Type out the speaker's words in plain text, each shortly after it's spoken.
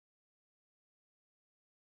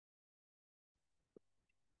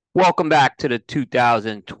Welcome back to the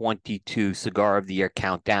 2022 Cigar of the Year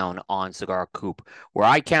Countdown on Cigar Coop, where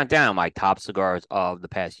I count down my top cigars of the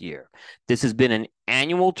past year. This has been an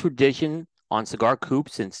annual tradition on Cigar Coop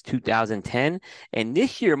since 2010, and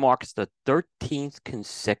this year marks the 13th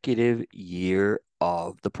consecutive year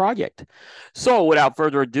of the project. So, without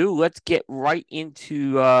further ado, let's get right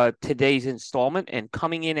into today's installment. And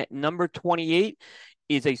coming in at number 28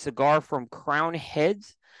 is a cigar from Crown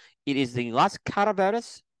Heads. It is the Las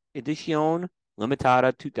Calaveras Edición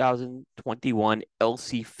Limitada 2021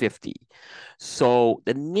 LC50. So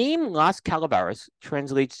the name Las Calaveras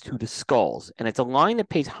translates to the skulls, and it's a line that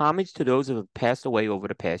pays homage to those who have passed away over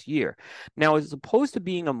the past year. Now, as opposed to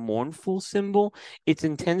being a mournful symbol, it's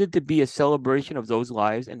intended to be a celebration of those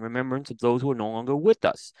lives and remembrance of those who are no longer with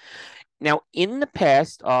us. Now, in the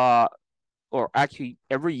past, or actually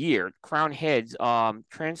every year, Crown Heads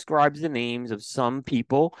transcribes the names of some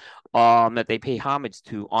people that they pay homage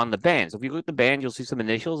to on the band. So if you look at the band, you'll see some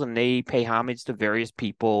initials, and they pay homage to various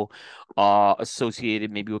people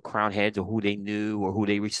associated maybe with Crown Heads, or who they knew or who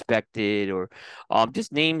they respected, or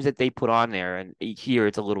just names that they put on there. And each year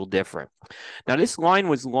it's a little different. Now, this line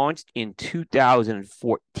was launched in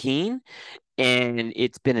 2014, and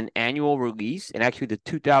it's been an annual release. And actually, the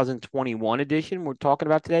 2021 edition we're talking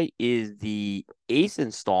about today is the eighth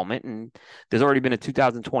installment, and there's already been a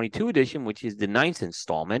 2022 edition, which is the ninth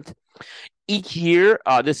installment. Each year,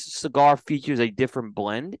 this cigar features a different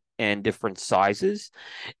blend and different sizes.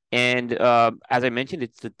 And as I mentioned,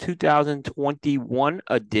 it's the 2021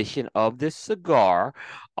 edition of this cigar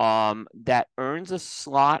that earns a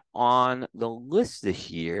slot on the list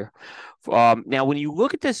this year. Now, when you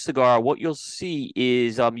look at this cigar, what you'll see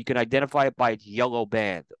is you can identify it by its yellow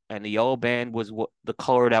band, and the yellow band was what the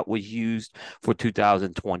color that was used for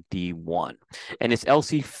 2021. And it's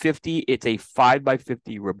LC50. It's a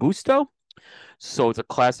 5x50 Robusto. So it's a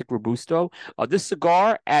classic Robusto. This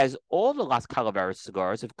cigar, as all the Las Calaveras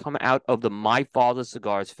cigars, have come out of the My Father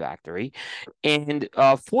Cigars factory. And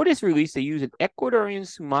for this release, they use an Ecuadorian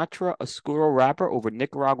Sumatra Oscuro wrapper over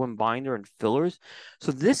Nicaraguan binder and fillers.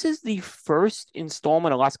 So this is the first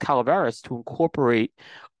installment of Las Calaveras to incorporate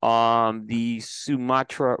the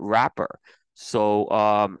Sumatra wrapper.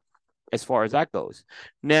 So as far as that goes.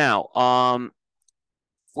 Now,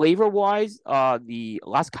 flavor wise, the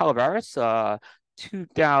Las Calaveras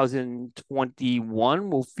 2021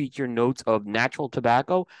 will feature notes of natural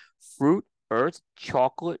tobacco, fruit, earth,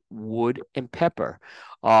 chocolate, wood, and pepper.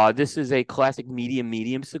 This is a classic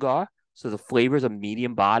medium cigar. So the flavors are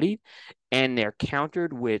medium bodied, and they're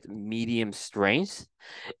countered with medium strength.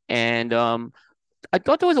 And I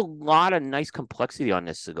thought there was a lot of nice complexity on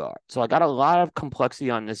this cigar. So I got a lot of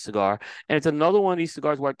complexity on this cigar. And it's another one of these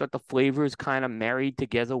cigars where I thought the flavors kind of married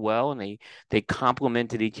together well, and they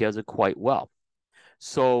complemented each other quite well.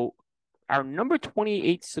 So our number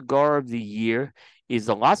 28 cigar of the year is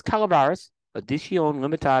the Las Calaveras Edición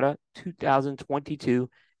Limitada 2022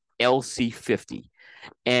 LC50.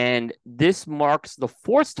 And this marks the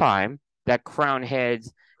fourth time that Crown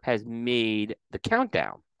Heads has made the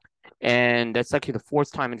countdown. And that's actually the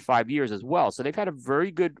fourth time in 5 years as well. So they've had a very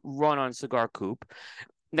good run on Cigar Coop.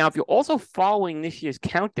 Now, if you're also following this year's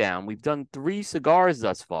countdown, we've done 3 cigars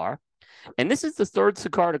thus far. And this is the third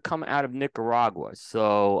cigar to come out of Nicaragua.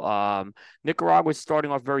 So Nicaragua is starting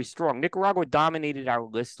off very strong. Nicaragua dominated our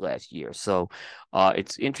list last year. So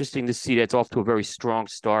it's interesting to see that it's off to a very strong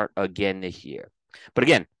start again this year. But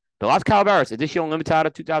again, the Las Calaveras Edición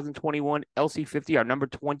Limitada 2021 LC50, our number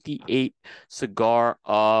 28 cigar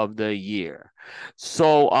of the year.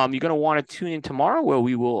 So you're going to want to tune in tomorrow where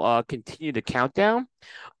we will continue the countdown.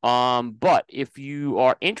 But if you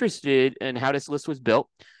are interested in how this list was built,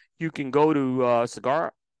 you can go to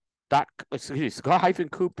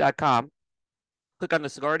cigar-coop.com, click on the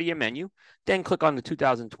Cigar of the Year menu, then click on the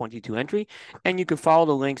 2022 entry, and you can follow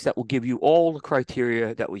the links that will give you all the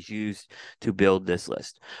criteria that was used to build this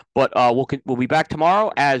list. But we'll be back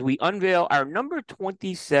tomorrow as we unveil our number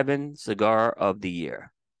 27 cigar of the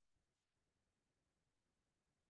year.